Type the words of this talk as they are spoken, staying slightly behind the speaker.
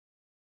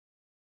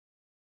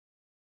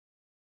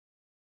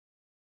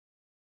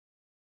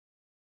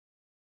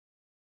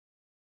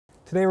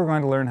Today we're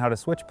going to learn how to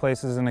switch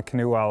places in a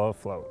canoe while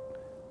afloat.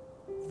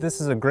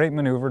 This is a great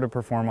maneuver to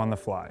perform on the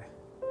fly.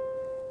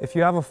 If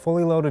you have a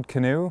fully loaded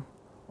canoe,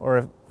 or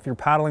if you're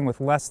paddling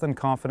with less than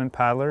confident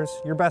paddlers,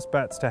 your best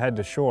bet's to head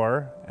to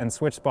shore and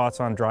switch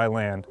spots on dry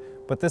land.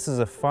 But this is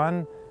a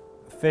fun,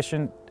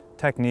 efficient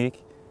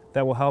technique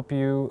that will help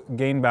you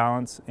gain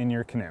balance in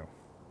your canoe.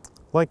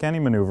 Like any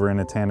maneuver in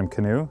a tandem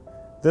canoe,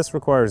 this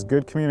requires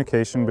good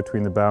communication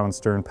between the bow and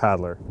stern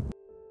paddler.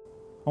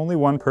 Only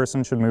one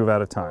person should move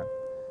at a time.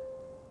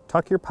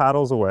 Tuck your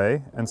paddles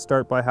away and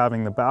start by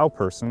having the bow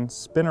person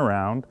spin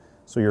around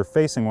so you're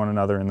facing one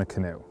another in the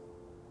canoe.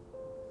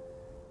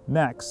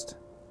 Next,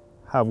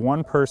 have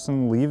one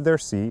person leave their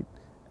seat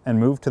and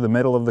move to the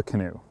middle of the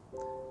canoe.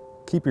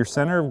 Keep your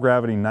center of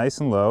gravity nice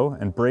and low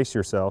and brace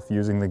yourself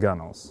using the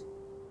gunnels.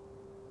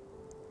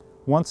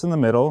 Once in the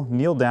middle,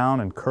 kneel down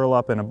and curl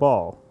up in a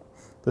ball.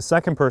 The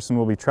second person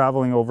will be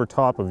traveling over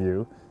top of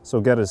you,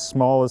 so get as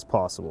small as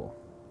possible.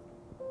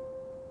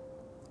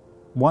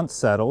 Once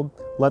settled,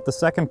 let the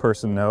second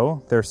person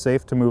know they're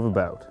safe to move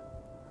about.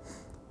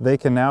 They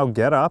can now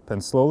get up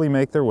and slowly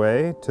make their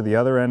way to the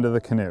other end of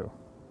the canoe.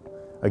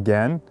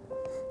 Again,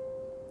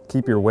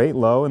 keep your weight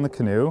low in the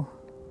canoe,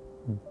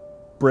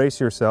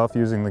 brace yourself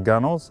using the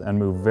gunnels, and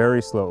move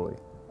very slowly.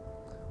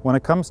 When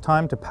it comes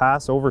time to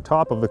pass over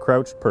top of the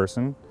crouched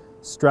person,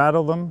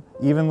 straddle them,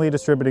 evenly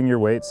distributing your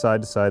weight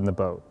side to side in the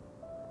boat.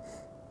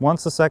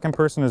 Once the second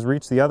person has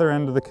reached the other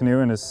end of the canoe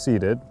and is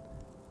seated,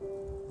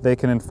 they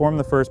can inform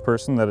the first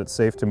person that it's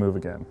safe to move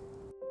again.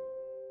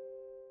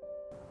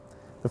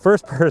 The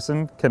first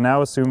person can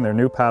now assume their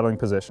new paddling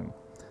position.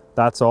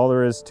 That's all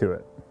there is to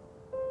it.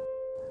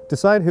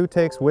 Decide who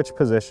takes which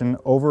position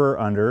over or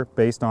under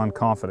based on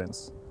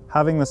confidence.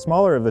 Having the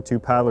smaller of the two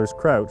paddlers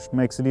crouched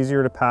makes it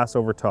easier to pass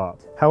over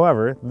top.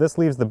 However, this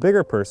leaves the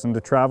bigger person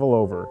to travel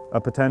over,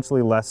 a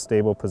potentially less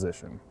stable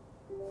position.